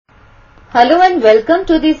Hello and welcome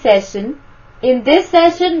to the session. In this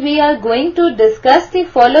session we are going to discuss the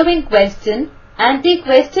following question, and the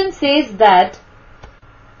question says that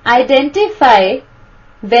identify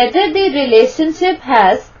whether the relationship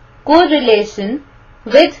has correlation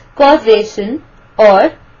with causation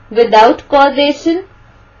or without causation.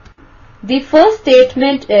 The first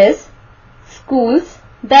statement is schools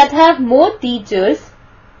that have more teachers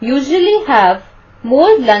usually have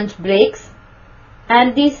more lunch breaks.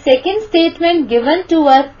 And the second statement given to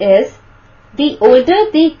us is, the older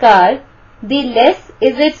the car, the less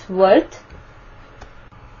is its worth.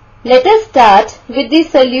 Let us start with the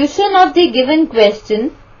solution of the given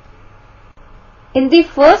question. In the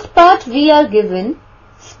first part we are given,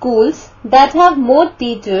 schools that have more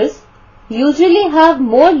teachers usually have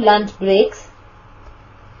more lunch breaks.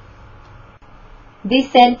 The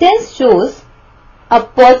sentence shows a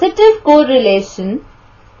positive correlation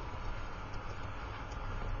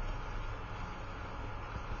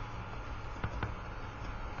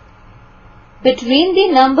between the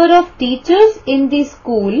number of teachers in the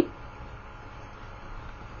school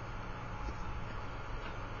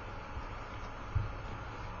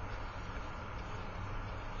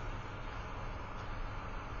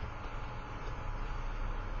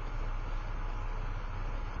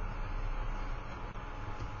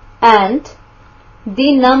and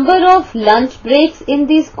the number of lunch breaks in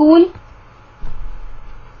the school.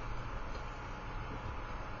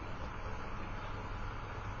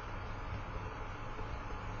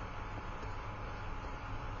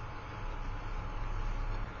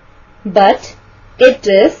 But it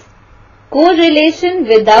is correlation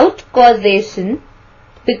without causation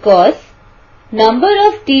because number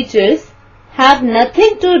of teachers have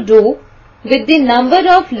nothing to do with the number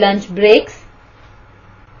of lunch breaks.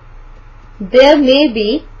 There may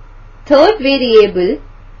be third variable,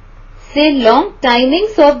 say long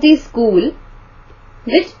timings of the school,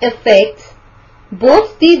 which affects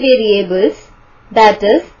both the variables, that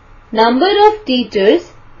is number of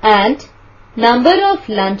teachers and number of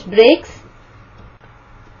lunch breaks.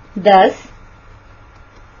 Thus,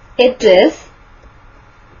 it is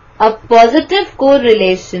a positive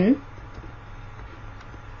correlation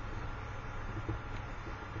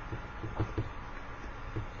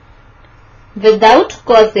without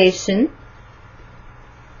causation,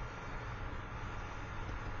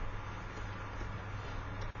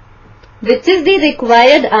 which is the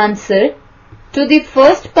required answer to the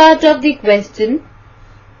first part of the question.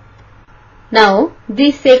 Now,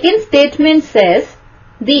 the second statement says,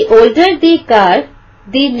 the older the car,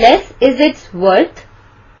 the less is its worth.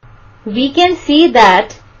 We can see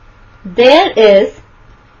that there is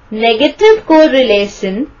negative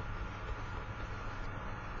correlation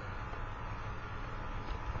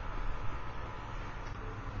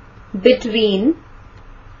between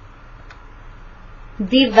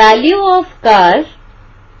the value of car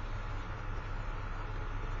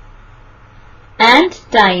and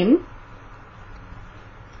time.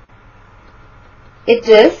 It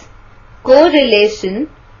is correlation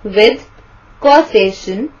with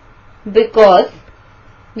causation because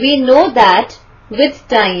we know that with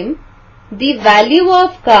time the value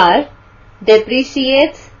of car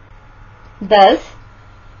depreciates. Thus,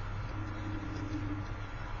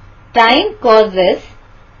 time causes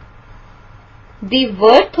the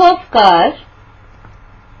worth of car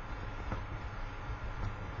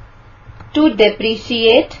to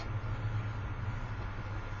depreciate.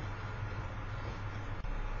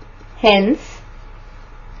 Hence,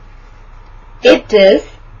 it is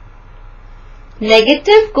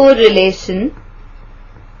negative correlation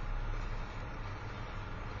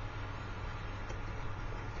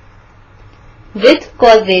with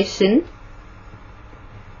causation,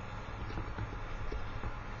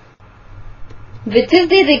 which is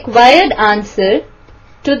the required answer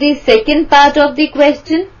to the second part of the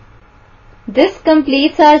question. This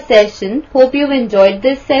completes our session. Hope you enjoyed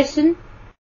this session.